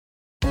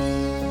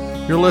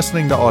You're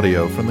listening to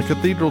audio from the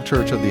Cathedral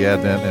Church of the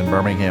Advent in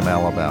Birmingham,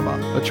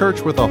 Alabama, a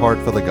church with a heart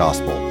for the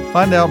gospel.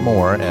 Find out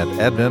more at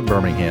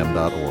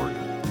adventbirmingham.org.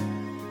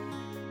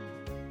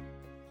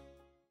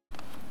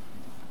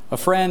 A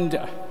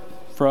friend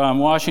from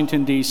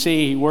Washington,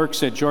 D.C., he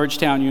works at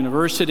Georgetown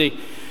University,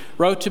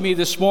 wrote to me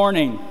this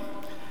morning,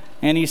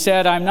 and he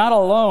said, "I'm not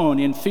alone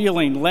in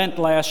feeling Lent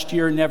last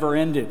year never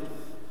ended."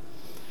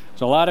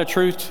 There's a lot of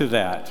truth to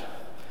that.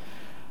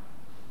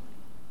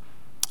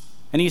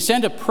 And he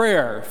sent a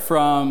prayer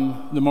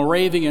from the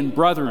Moravian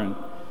Brethren.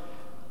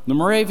 The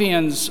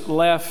Moravians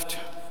left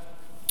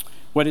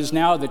what is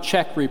now the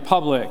Czech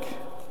Republic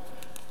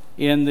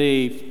in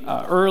the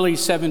early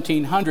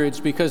 1700s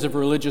because of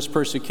religious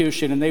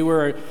persecution. And they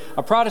were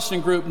a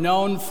Protestant group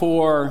known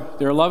for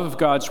their love of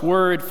God's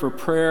Word, for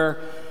prayer,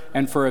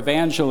 and for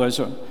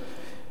evangelism.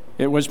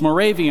 It was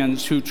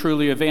Moravians who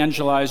truly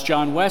evangelized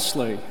John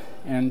Wesley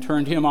and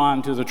turned him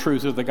on to the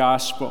truth of the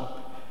gospel.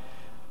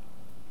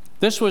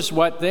 This was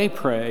what they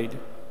prayed.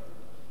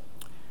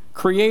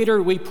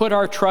 "Creator, we put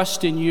our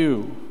trust in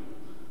you,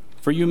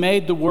 for you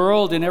made the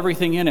world and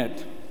everything in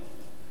it.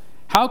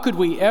 How could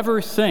we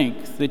ever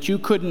think that you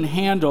couldn't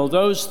handle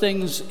those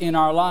things in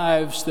our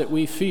lives that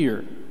we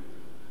fear?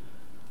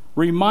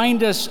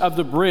 Remind us of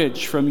the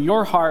bridge from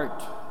your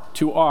heart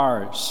to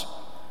ours,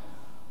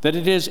 that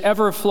it is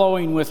ever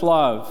flowing with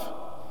love,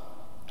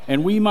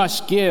 and we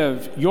must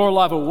give your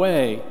love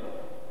away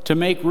to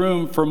make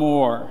room for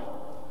more.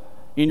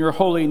 In your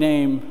holy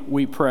name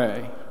we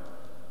pray."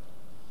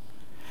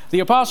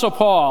 The Apostle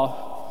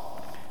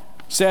Paul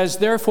says,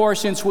 "Therefore,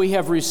 since we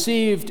have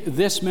received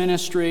this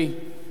ministry,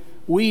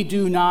 we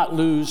do not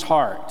lose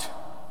heart."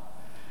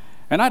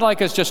 And I'd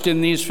like us just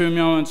in these few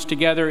moments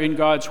together in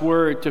God's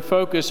Word to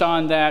focus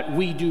on that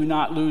 "we do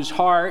not lose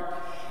heart"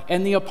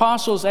 and the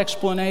Apostle's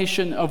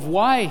explanation of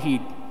why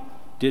he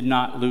did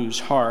not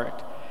lose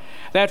heart.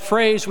 That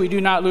phrase, "we do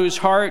not lose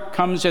heart,"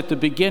 comes at the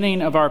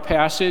beginning of our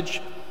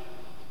passage.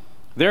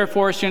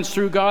 "Therefore, since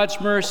through God's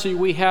mercy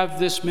we have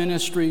this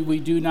ministry, we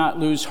do not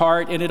lose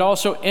heart." And it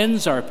also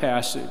ends our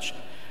passage.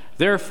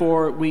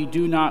 "Therefore, we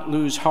do not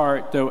lose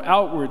heart, though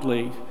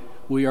outwardly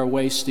we are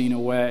wasting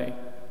away."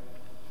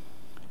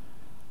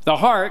 The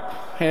heart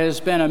has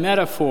been a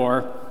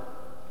metaphor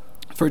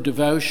for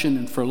devotion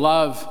and for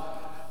love,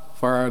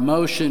 for our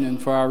emotion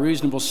and for our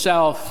reasonable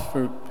self,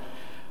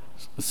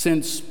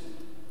 since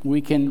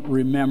we can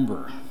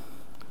remember.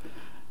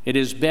 It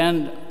has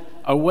been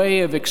a way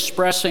of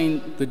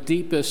expressing the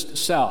deepest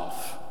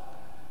self,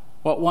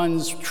 what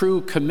one's true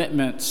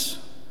commitments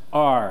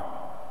are.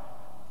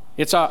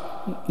 It's a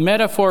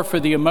metaphor for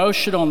the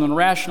emotional and the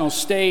rational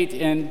state,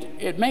 and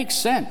it makes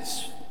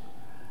sense.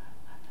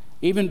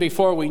 Even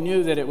before we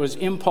knew that it was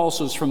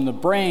impulses from the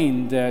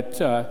brain that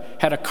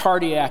had a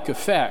cardiac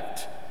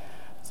effect,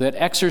 that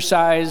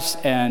exercise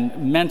and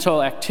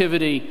mental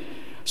activity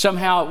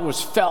somehow was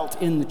felt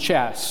in the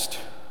chest.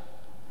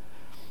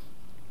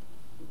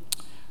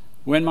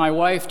 When my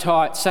wife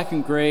taught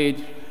second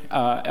grade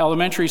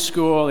elementary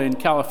school in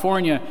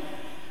California,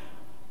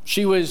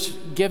 she was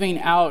giving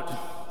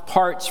out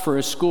parts for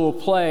a school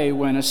play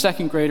when a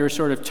second grader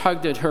sort of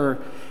tugged at her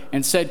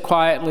and said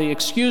quietly,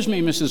 "Excuse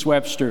me, Mrs.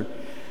 Webster,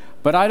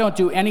 but I don't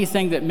do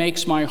anything that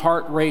makes my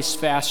heart race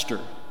faster."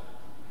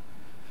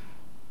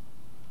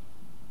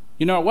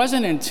 You know, it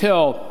wasn't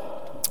until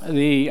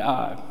the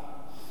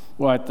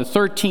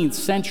 13th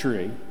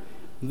century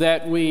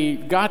that we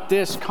got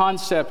this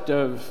concept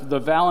of the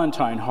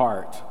Valentine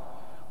heart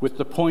with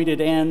the pointed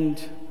end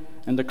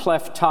and the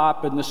cleft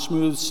top and the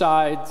smooth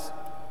sides.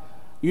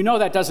 You know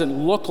that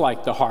doesn't look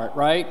like the heart,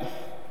 right?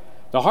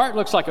 The heart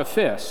looks like a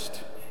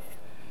fist.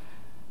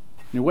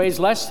 It weighs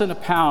less than a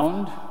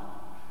pound,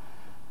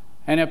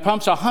 and it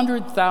pumps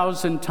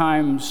 100,000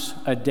 times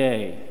a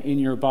day in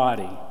your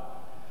body,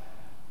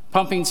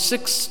 pumping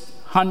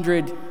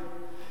 600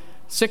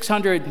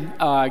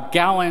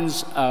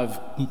 gallons of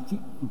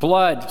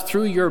blood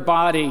through your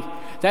body.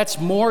 That's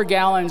more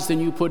gallons than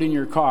you put in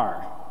your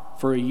car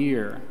for a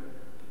year.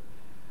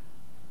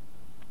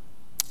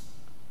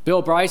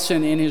 Bill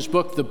Bryson, in his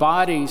book, The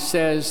Body,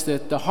 says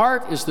that the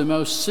heart is the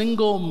most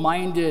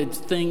single-minded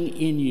thing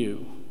in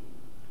you.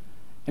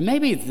 And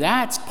maybe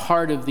that's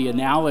part of the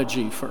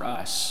analogy for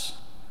us.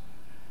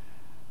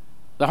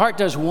 The heart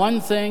does one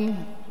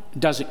thing,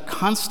 does it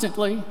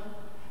constantly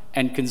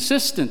and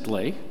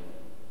consistently,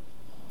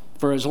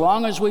 for as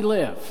long as we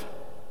live.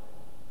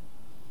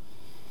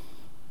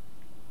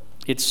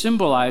 It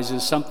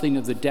symbolizes something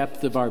of the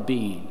depth of our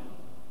being.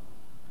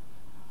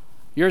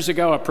 Years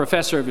ago, a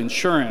professor of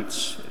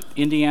insurance at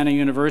Indiana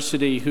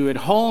University who had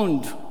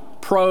honed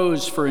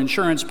prose for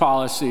insurance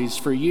policies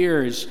for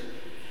years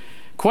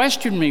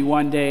questioned me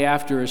one day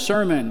after a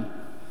sermon.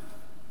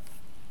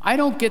 "I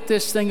don't get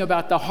this thing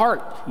about the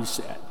heart," he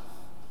said.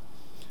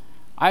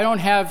 I don't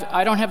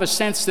have a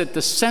sense that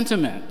the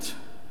sentiment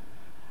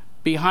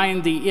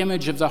behind the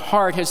image of the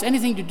heart has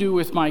anything to do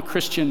with my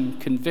Christian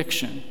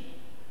conviction.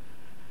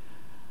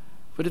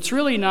 But it's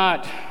really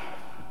not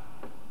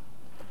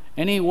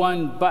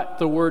anyone but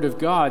the Word of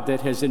God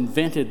that has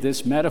invented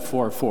this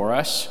metaphor for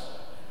us.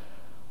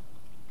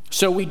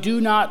 So we do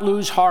not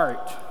lose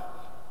heart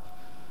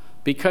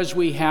because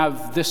we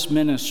have this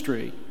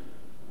ministry.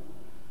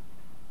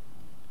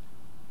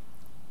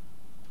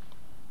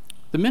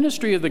 The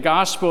ministry of the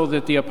gospel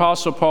that the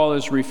Apostle Paul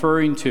is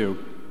referring to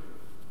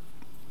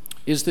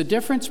is the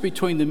difference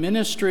between the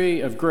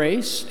ministry of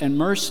grace and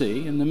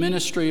mercy and the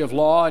ministry of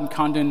law and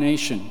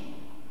condemnation.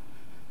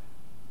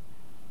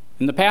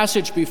 In the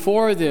passage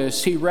before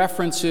this, he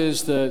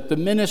references the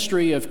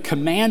ministry of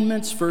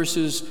commandments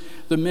versus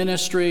the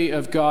ministry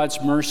of God's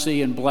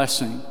mercy and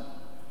blessing.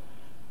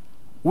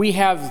 We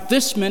have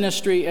this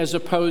ministry as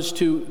opposed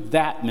to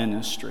that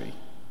ministry.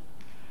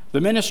 The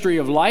ministry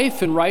of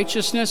life and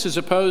righteousness as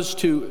opposed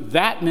to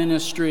that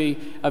ministry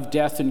of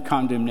death and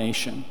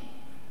condemnation.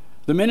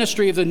 The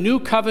ministry of the new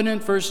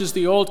covenant versus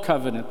the old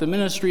covenant. The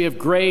ministry of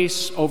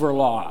grace over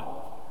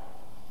law.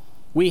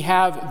 We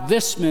have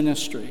this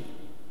ministry.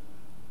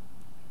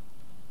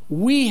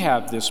 We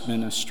have this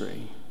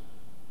ministry.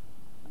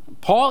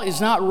 Paul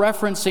is not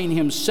referencing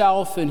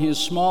himself and his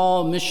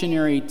small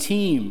missionary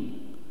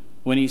team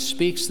when he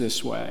speaks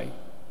this way.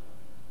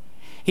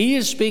 He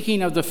is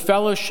speaking of the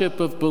fellowship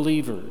of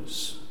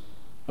believers,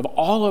 of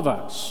all of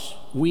us.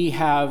 We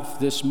have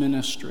this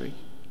ministry.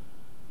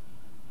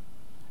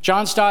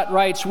 John Stott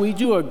writes, "We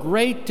do a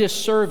great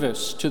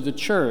disservice to the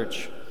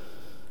church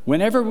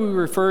whenever we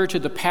refer to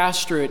the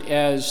pastorate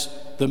as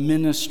the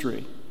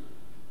ministry.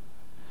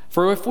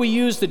 For if we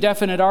use the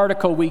definite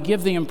article, we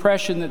give the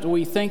impression that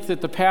we think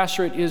that the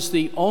pastorate is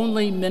the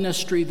only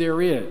ministry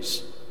there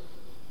is.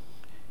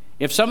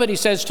 If somebody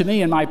says to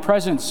me in my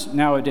presence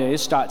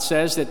nowadays," Stott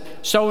says, "that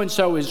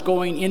so-and-so is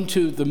going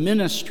into the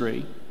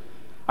ministry,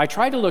 I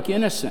try to look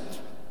innocent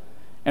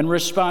and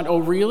respond, 'Oh,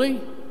 really?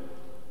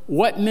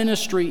 What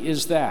ministry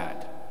is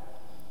that?'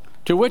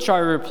 To which I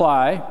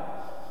reply,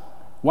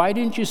 'Why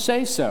didn't you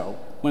say so?'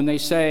 when they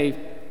say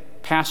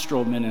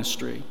pastoral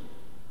ministry."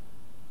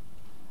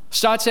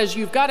 Stott says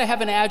you've got to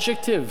have an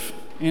adjective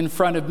in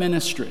front of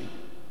ministry.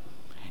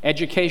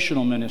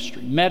 Educational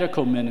ministry,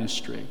 medical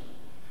ministry,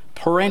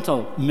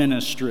 parental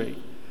ministry,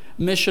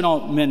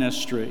 missional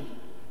ministry,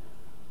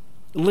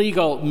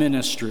 legal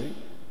ministry.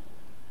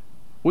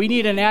 We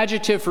need an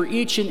adjective for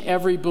each and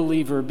every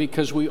believer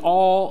because we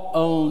all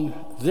own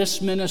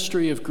this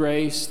ministry of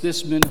grace,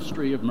 this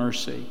ministry of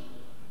mercy.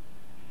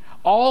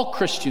 All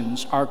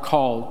Christians are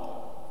called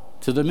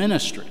to the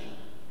ministry.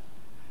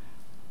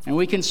 And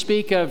we can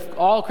speak of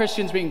all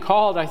Christians being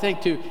called, I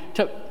think, to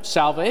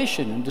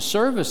salvation and to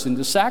service and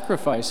to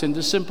sacrifice and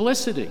to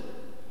simplicity.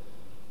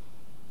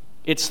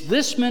 It's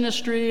this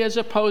ministry as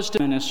opposed to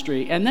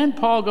ministry. And then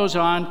Paul goes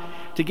on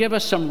to give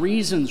us some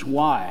reasons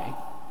why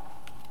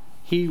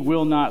he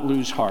will not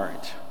lose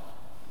heart.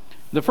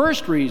 The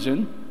first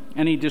reason,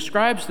 and he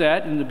describes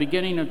that in the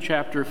beginning of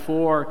chapter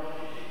 4,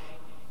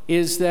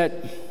 is that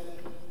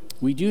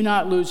we do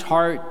not lose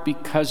heart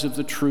because of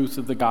the truth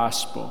of the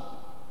gospel.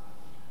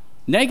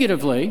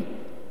 Negatively,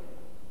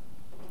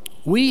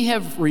 we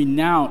have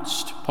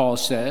renounced, Paul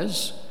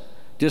says,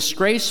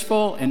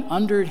 disgraceful and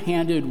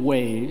underhanded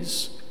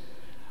ways.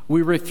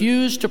 We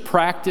refuse to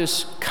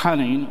practice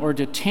cunning or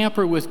to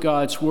tamper with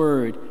God's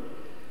word.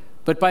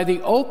 But by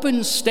the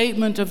open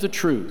statement of the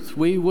truth,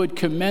 we would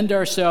commend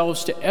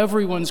ourselves to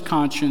everyone's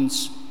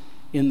conscience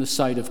in the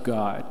sight of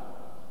God.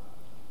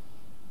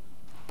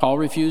 Paul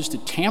refused to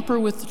tamper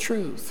with the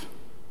truth.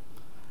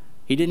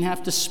 He didn't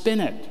have to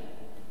spin it.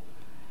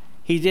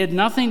 He did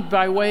nothing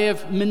by way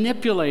of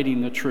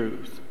manipulating the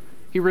truth.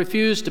 He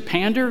refused to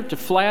pander, to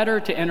flatter,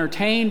 to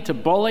entertain, to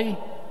bully.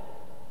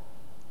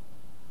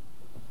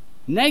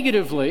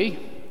 Negatively,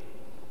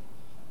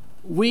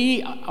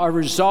 we are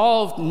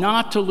resolved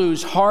not to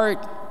lose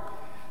heart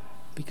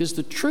because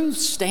the truth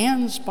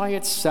stands by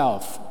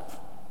itself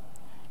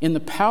in the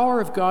power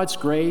of God's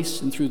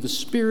grace and through the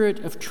Spirit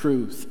of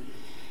truth.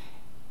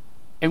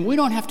 And we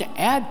don't have to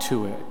add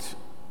to it.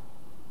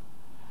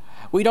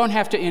 We don't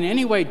have to in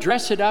any way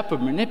dress it up or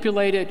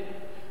manipulate it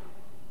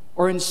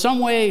or in some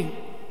way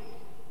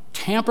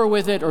tamper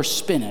with it or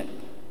spin it.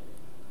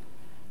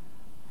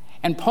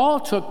 And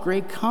Paul took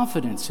great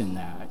confidence in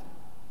that.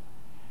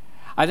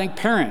 I think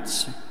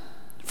parents,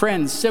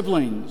 friends,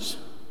 siblings,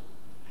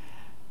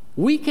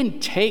 we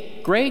can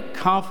take great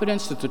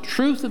confidence that the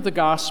truth of the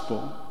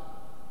gospel,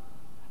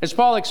 as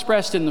Paul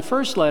expressed in the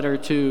first letter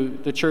to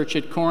the church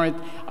at Corinth,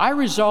 "I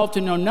resolved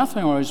to know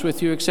nothing always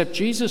with you except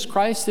Jesus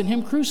Christ and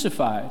him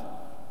crucified."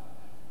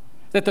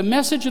 That the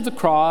message of the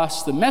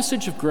cross, the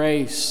message of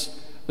grace,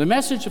 the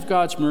message of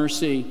God's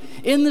mercy,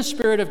 in the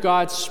Spirit of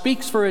God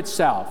speaks for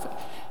itself.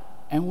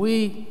 And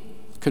we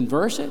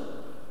converse it,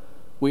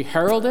 we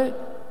herald it,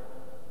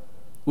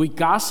 we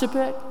gossip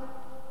it,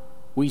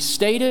 we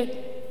state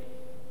it,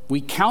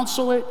 we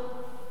counsel it.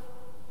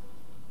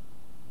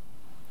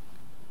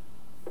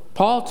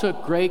 Paul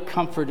took great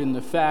comfort in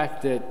the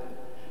fact that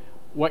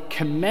what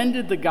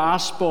commended the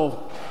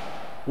gospel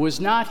was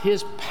not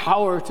his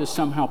power to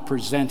somehow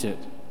present it.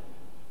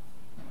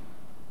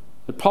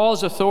 But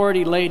Paul's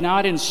authority lay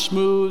not in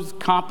smooth,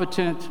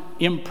 competent,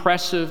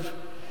 impressive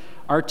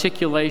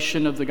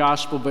articulation of the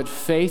gospel, but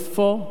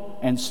faithful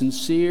and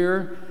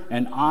sincere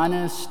and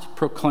honest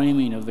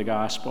proclaiming of the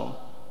gospel.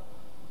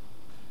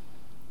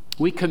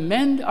 We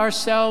commend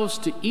ourselves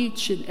to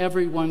each and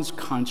everyone's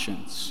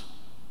conscience.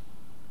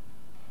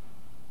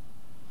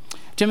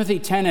 Timothy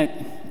Tennant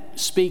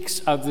speaks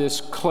of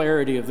this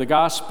clarity of the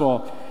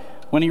gospel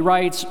when he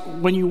writes,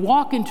 "When you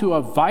walk into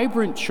a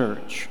vibrant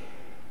church,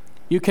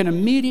 you can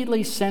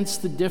immediately sense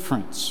the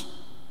difference.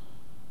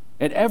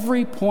 At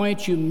every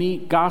point you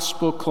meet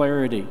gospel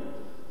clarity.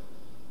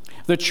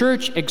 The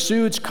church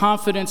exudes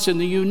confidence in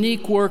the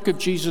unique work of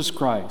Jesus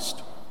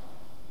Christ.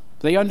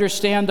 They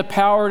understand the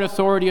power and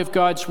authority of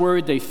God's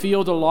word. They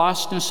feel the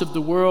lostness of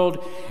the world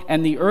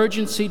and the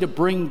urgency to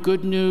bring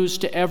good news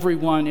to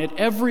everyone. At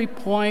every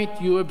point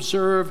you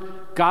observe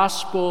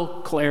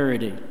gospel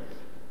clarity.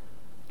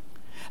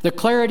 The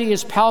clarity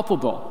is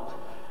palpable.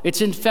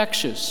 It's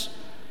infectious.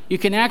 You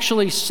can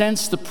actually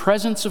sense the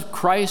presence of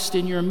Christ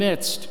in your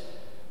midst.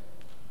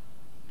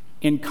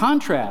 In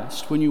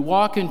contrast, when you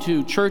walk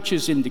into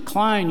churches in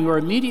decline, you are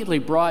immediately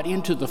brought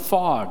into the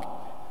fog.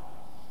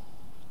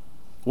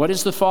 What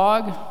is the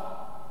fog?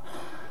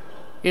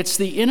 It's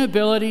the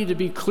inability to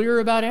be clear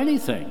about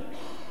anything.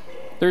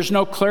 There's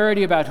no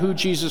clarity about who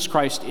Jesus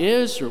Christ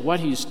is or what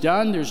he's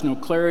done. There's no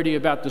clarity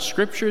about the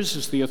scriptures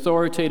as the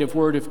authoritative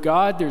word of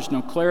God. There's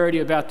no clarity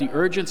about the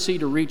urgency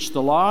to reach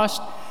the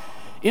lost.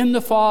 In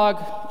the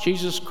fog,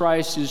 Jesus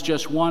Christ is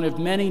just one of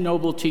many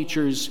noble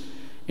teachers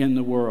in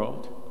the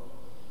world.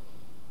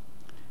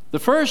 The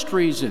first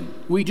reason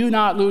we do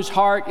not lose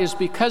heart is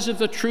because of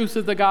the truth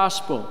of the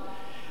gospel.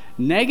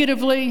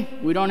 Negatively,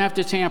 we don't have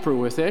to tamper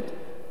with it.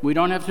 We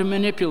don't have to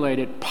manipulate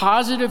it.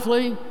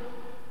 Positively,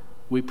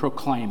 we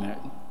proclaim it.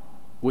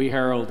 We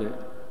herald it.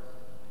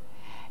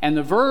 And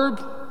the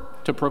verb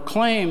to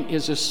proclaim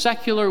is a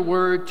secular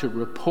word to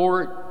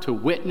report, to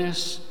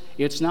witness.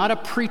 It's not a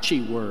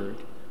preachy word.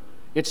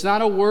 It's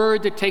not a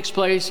word that takes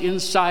place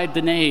inside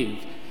the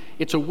nave.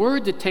 It's a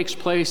word that takes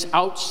place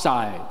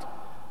outside,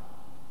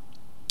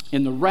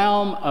 in the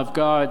realm of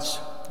God's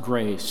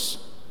grace.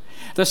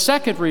 The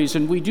second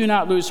reason we do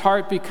not lose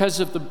heart because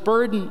of the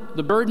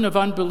burden of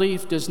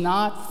unbelief does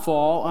not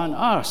fall on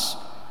us.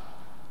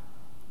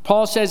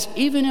 Paul says,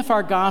 even if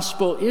our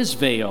gospel is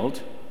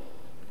veiled,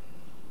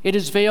 it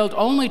is veiled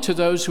only to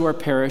those who are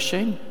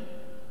perishing.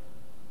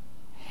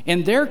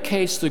 In their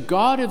case, the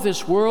God of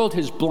this world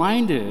has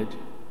blinded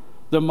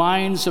the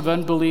minds of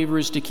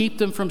unbelievers to keep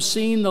them from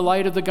seeing the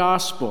light of the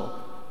gospel,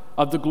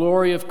 of the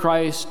glory of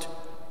Christ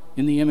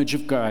in the image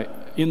of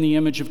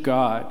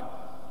God.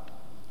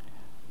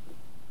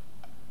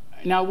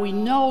 Now, we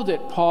know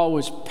that Paul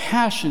was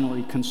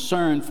passionately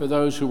concerned for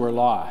those who were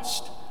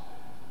lost.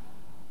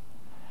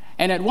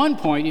 And at one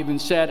point even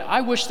said,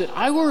 I wish that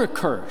I were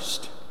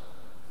accursed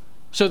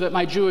so that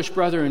my Jewish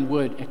brethren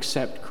would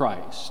accept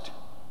Christ.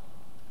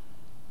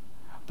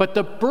 But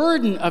the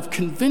burden of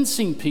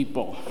convincing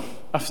people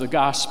of the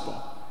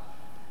gospel,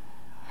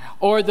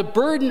 or the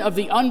burden of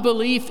the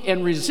unbelief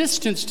and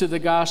resistance to the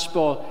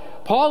gospel,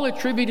 Paul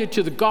attributed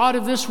to the God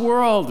of this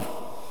world,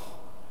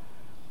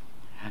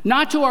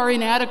 not to our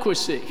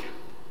inadequacy,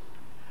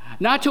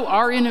 not to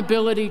our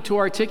inability to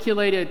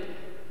articulate it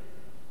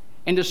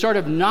and to sort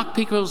of knock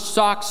people's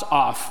socks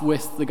off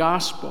with the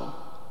gospel.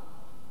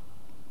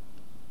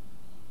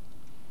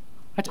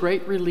 That's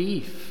great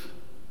relief.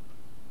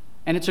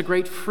 And it's a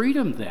great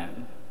freedom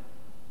then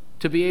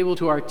to be able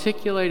to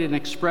articulate and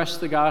express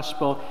the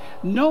gospel,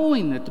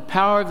 knowing that the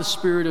power of the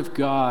Spirit of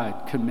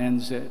God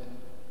commends it.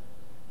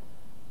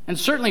 And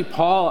certainly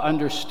Paul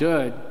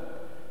understood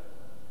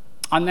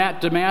on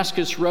that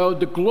Damascus road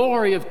the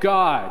glory of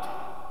God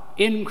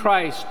in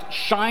Christ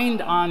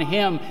shined on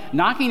him,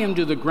 knocking him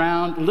to the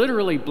ground,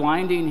 literally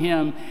blinding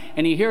him,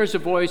 and he hears a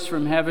voice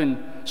from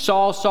heaven,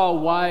 Saul, Saul,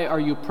 why are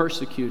you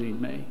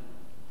persecuting me?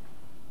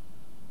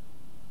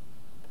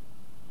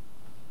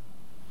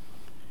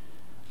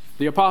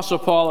 The Apostle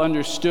Paul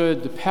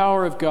understood the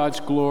power of God's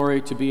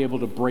glory to be able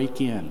to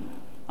break in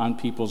on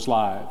people's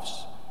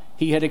lives.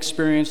 He had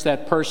experienced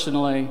that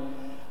personally,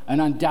 and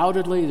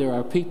undoubtedly there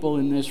are people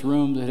in this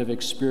room that have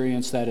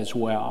experienced that as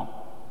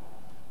well,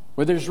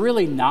 where there's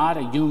really not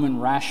a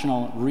human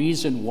rational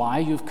reason why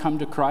you've come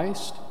to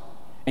Christ,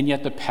 and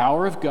yet the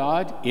power of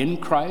God in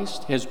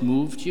Christ has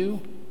moved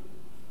you.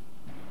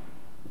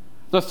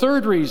 The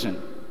third reason,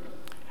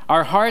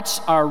 our hearts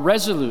are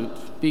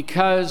resolute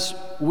because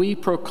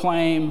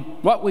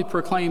what we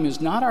proclaim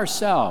is not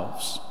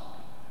ourselves,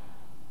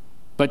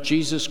 but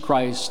Jesus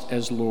Christ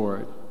as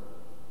Lord.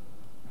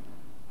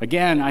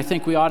 Again, I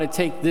think we ought to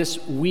take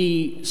this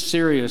we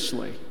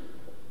seriously.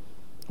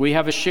 We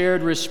have a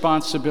shared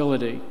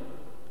responsibility.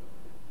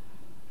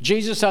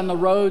 Jesus on the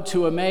road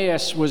to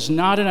Emmaus was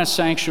not in a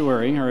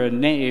sanctuary or a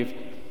nave,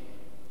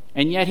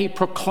 and yet he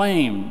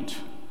proclaimed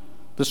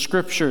the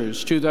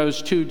scriptures to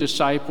those two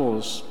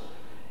disciples,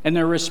 and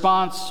their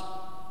response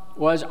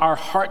was our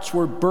hearts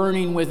were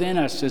burning within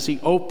us as he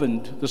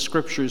opened the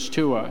scriptures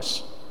to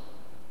us.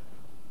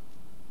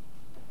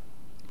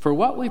 For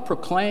what we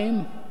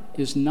proclaim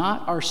is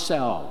not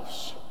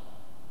ourselves,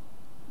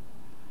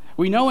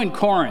 We know in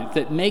Corinth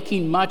that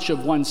making much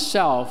of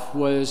oneself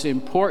was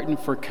important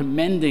for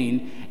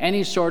commending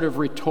any sort of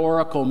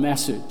rhetorical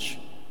message.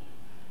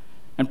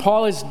 And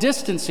Paul is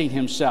distancing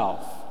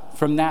himself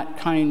from that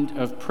kind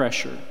of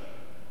pressure.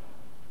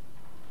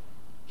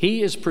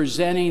 He is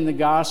presenting the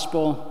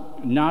gospel,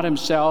 not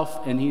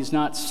himself, and he's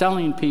not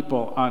selling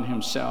people on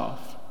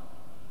himself.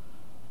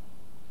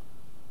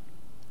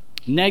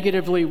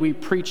 Negatively, we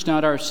preach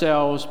not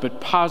ourselves, but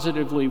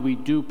positively, we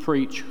do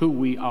preach who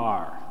we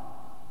are.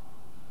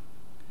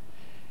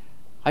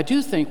 I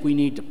do think we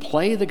need to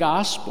play the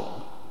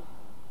gospel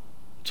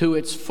to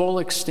its full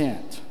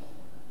extent.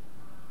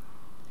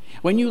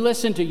 When you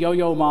listen to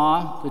Yo-Yo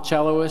Ma, the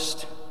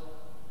celloist,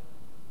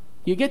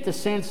 you get the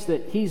sense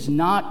that he's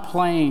not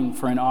playing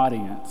for an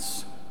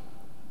audience.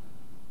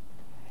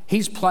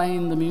 He's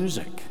playing the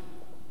music.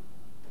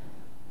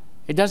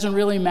 It doesn't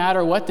really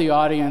matter what the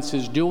audience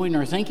is doing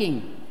or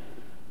thinking.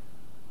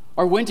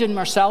 Or Wynton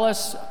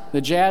Marsalis, the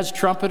jazz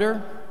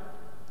trumpeter.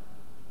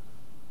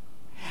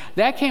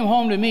 That came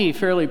home to me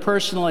fairly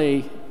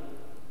personally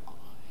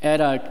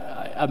at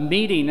a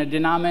meeting, a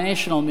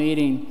denominational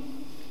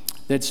meeting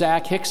that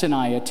Zach Hicks and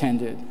I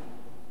attended.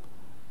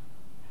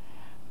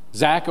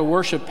 Zach, a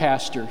worship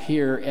pastor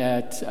here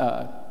at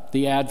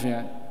the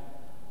Advent.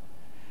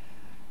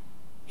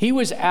 He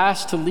was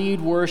asked to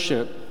lead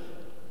worship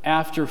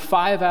after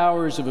 5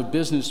 hours of a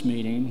business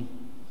meeting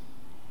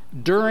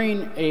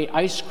during an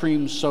ice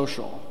cream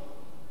social.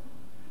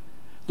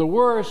 The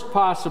worst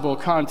possible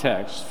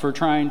context for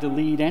trying to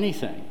lead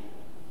anything.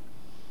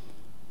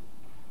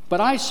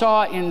 But I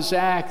saw in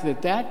Zach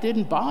that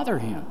didn't bother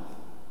him.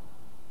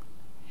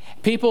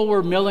 People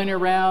were milling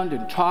around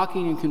and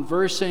talking and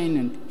conversing,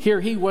 and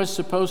here he was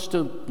supposed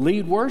to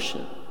lead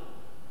worship.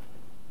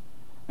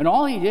 And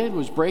all he did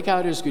was break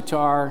out his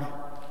guitar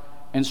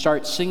and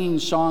start singing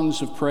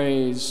songs of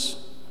praise,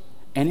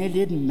 and it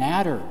didn't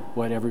matter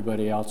what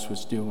everybody else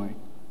was doing.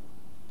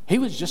 He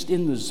was just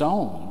in the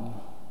zone,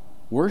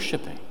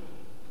 worshiping.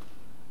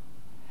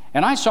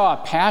 And I saw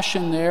a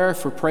passion there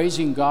for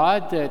praising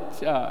God that,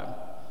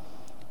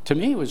 to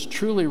me, was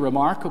truly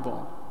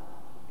remarkable.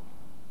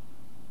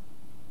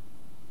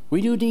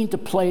 We do need to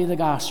play the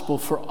gospel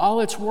for all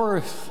it's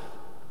worth,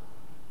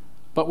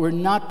 but we're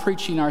not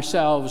preaching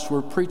ourselves,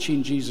 we're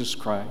preaching Jesus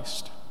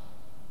Christ.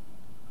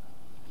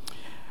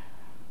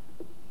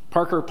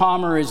 Parker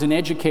Palmer is an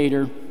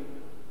educator,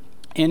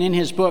 and in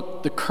his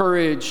book, The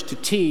Courage to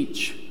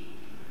Teach,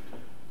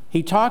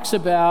 he talks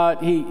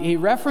about, he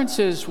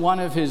references one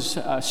of his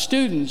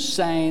students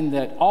saying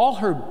that all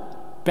her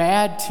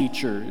bad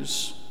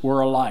teachers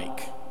were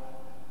alike.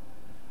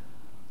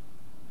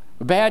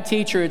 A bad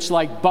teacher, it's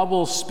like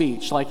bubble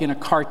speech, like in a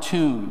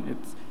cartoon.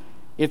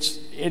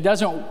 It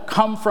doesn't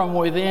come from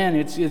within,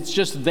 it's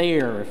just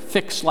there,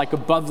 fixed like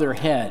above their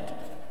head.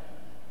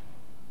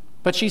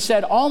 But she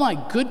said, all my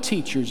good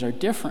teachers are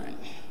different.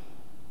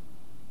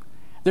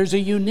 There's a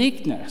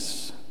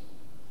uniqueness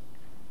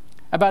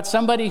about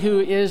somebody who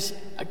is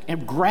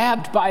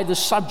grabbed by the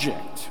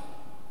subject.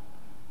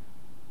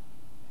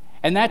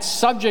 And that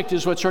subject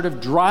is what sort of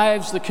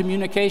drives the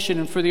communication.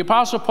 And for the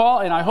Apostle Paul,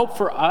 and I hope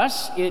for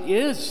us, it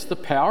is the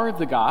power of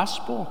the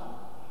gospel.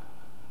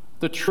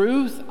 The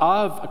truth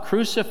of a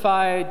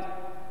crucified,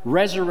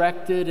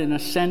 resurrected, and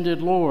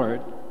ascended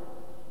Lord.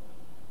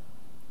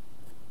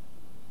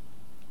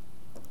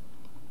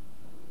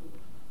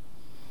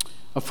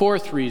 A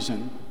fourth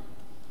reason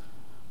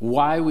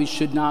why we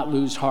should not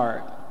lose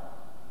heart.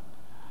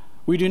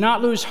 We do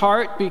not lose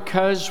heart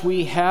because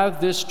we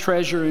have this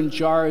treasure in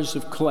jars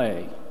of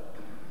clay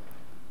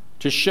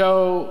to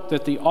show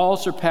that the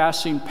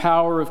all-surpassing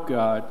power of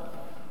God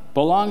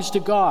belongs to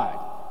God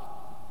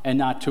and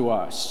not to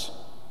us.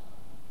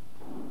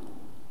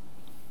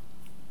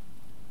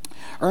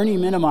 Ernie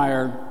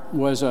Minnemeyer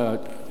was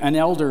an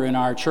elder in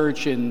our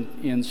church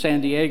in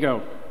San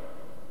Diego.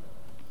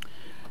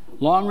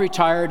 Long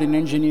retired, an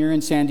engineer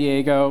in San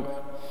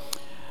Diego.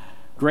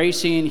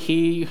 Gracie and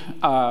he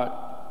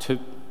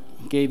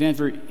gave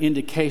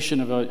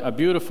indication of a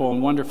beautiful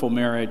and wonderful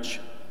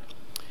marriage.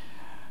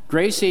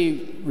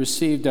 Gracie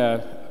was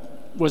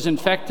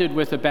infected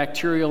with a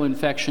bacterial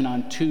infection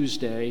on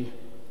Tuesday,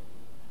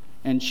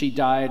 and she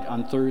died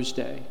on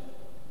Thursday.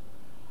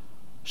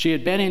 She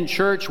had been in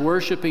church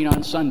worshiping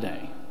on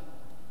Sunday,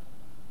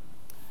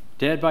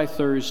 dead by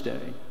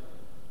Thursday.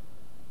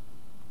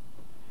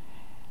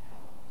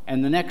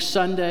 And the next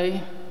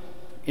Sunday,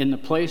 in the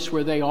place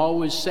where they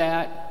always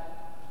sat,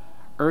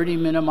 Ernie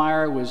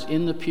Minnemeyer was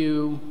in the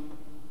pew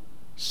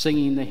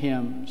singing the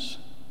hymns.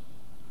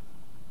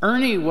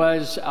 Ernie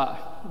was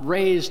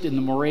raised in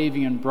the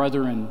Moravian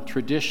Brethren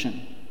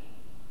tradition.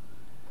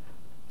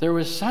 There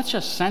was such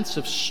a sense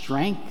of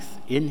strength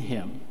in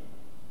him.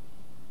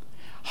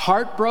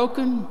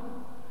 Heartbroken,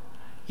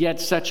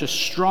 yet such a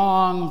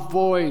strong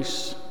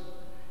voice.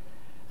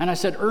 And I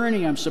said,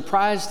 Ernie, I'm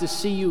surprised to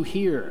see you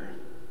here.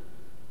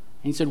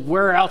 And he said,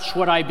 where else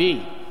would I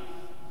be?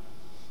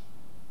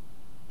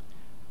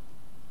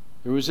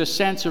 There was a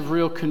sense of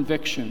real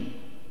conviction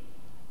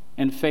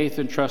and faith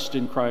and trust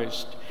in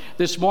Christ.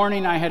 This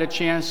morning I had a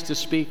chance to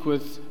speak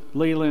with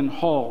Leland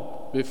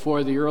Hull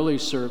before the early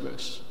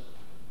service.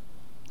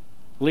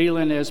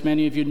 Leland, as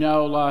many of you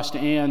know, lost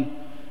Anne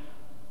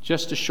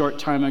just a short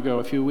time ago,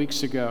 a few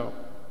weeks ago.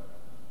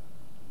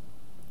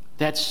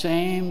 That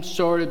same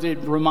sort of, it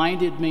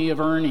reminded me of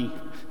Ernie,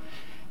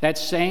 that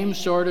same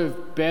sort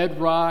of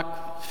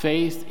bedrock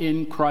faith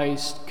in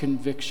Christ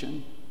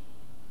conviction.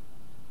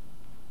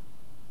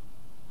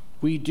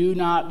 We do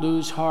not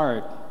lose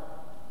heart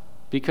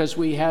because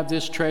we have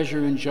this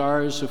treasure in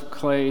jars of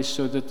clay,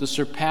 so that the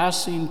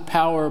surpassing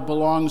power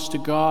belongs to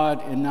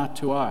God and not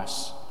to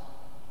us.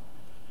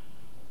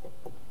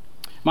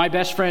 My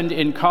best friend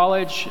in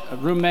college, a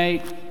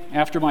roommate,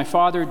 after my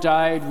father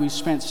died, we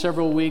spent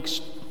several weeks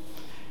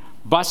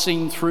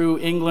busing through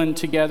England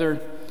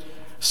together.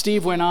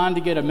 Steve went on to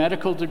get a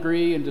medical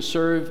degree and to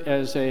serve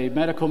as a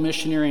medical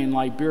missionary in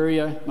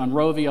Liberia,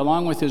 Monrovia,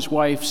 along with his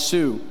wife,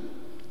 Sue.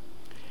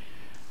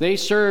 They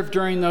served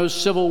during those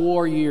Civil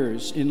War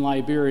years in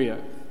Liberia.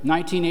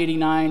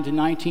 1989 to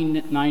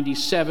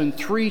 1997,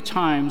 3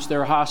 times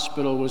their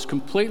hospital was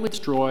completely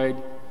destroyed.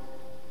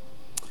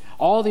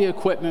 All the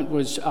equipment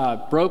was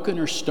broken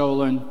or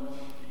stolen,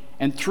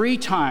 and 3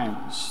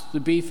 times the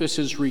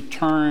Beefuses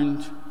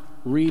returned,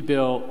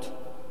 rebuilt,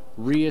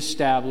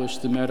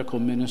 reestablished the medical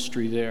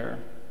ministry there.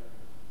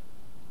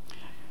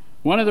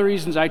 One of the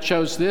reasons I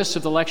chose this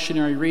of the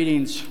lectionary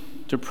readings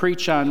to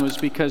preach on was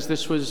because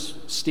this was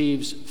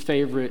Steve's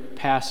favorite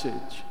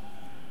passage.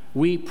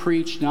 We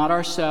preach not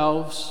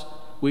ourselves,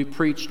 we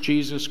preach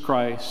Jesus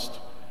Christ.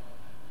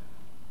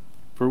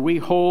 For we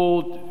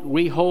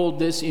hold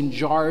this in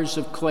jars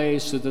of clay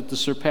so that the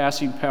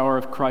surpassing power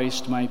of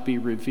Christ might be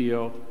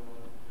revealed.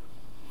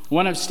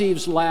 One of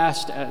Steve's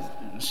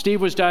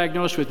Steve was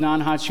diagnosed with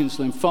non-Hodgkin's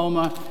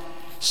lymphoma,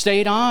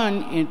 stayed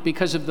on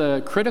because of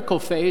the critical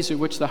phase at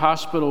which the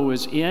hospital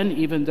was in,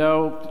 even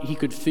though he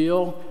could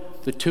feel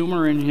the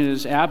tumor in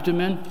his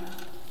abdomen.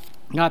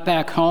 Got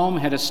back home,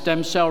 had a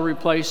stem cell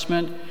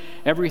replacement.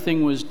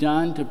 Everything was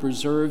done to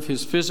preserve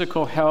his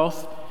physical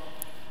health.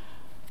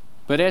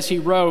 But as he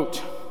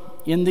wrote,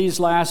 in these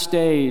last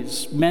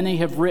days, many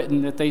have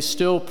written that they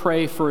still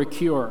pray for a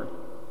cure.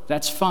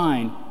 That's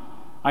fine.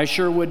 I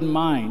sure wouldn't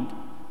mind.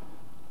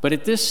 But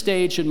at this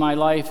stage in my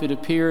life, it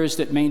appears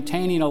that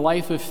maintaining a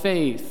life of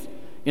faith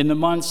in the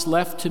months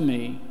left to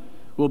me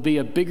will be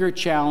a bigger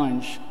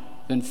challenge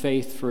than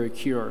faith for a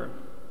cure.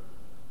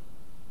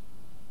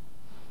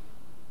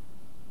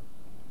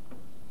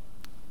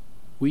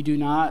 We do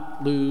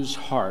not lose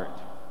heart.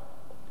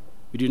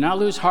 We do not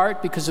lose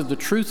heart because of the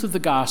truth of the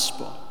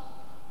gospel.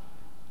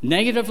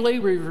 Negatively,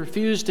 we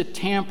refuse to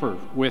tamper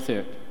with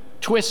it,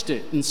 twist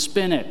it, and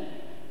spin it.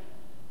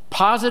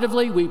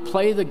 Positively, we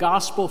play the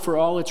gospel for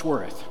all it's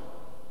worth.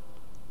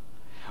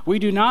 We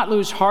do not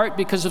lose heart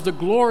because of the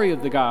glory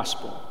of the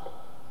gospel.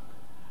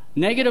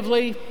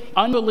 Negatively,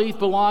 unbelief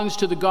belongs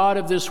to the God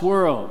of this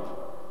world.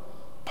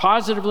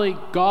 Positively,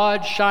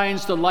 God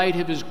shines the light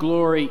of his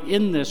glory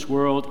in this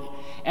world,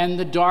 and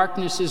the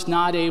darkness is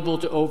not able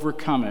to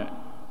overcome it.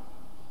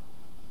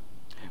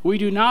 We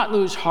do not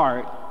lose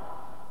heart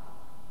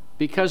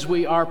because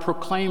we are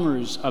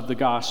proclaimers of the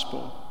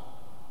gospel.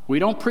 We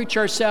don't preach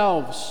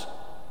ourselves.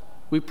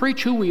 We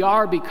preach who we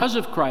are because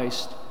of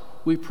Christ.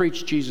 We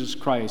preach Jesus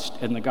Christ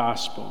and the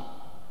gospel.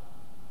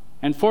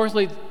 And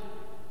fourthly,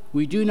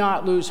 we do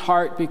not lose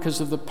heart because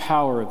of the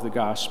power of the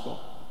gospel.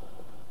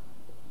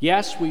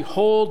 Yes, we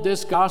hold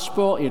this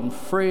gospel in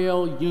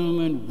frail,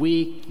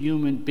 weak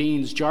human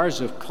beings,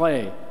 jars of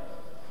clay.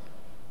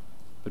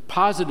 But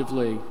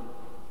positively,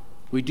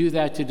 we do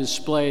that to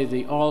display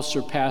the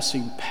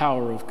all-surpassing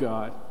power of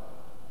God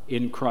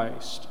in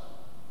Christ.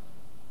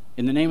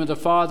 In the name of the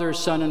Father,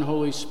 Son, and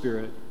Holy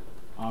Spirit,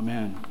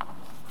 amen.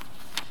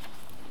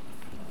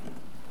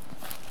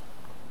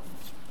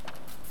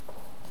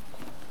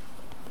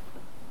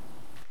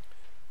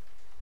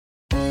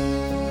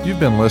 You've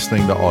been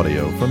listening to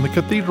audio from the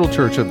Cathedral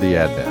Church of the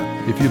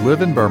Advent. If you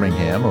live in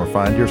Birmingham or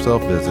find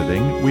yourself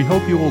visiting, we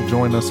hope you will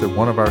join us at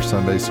one of our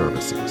Sunday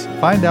services.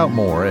 Find out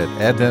more at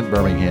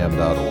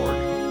adventbirmingham.org.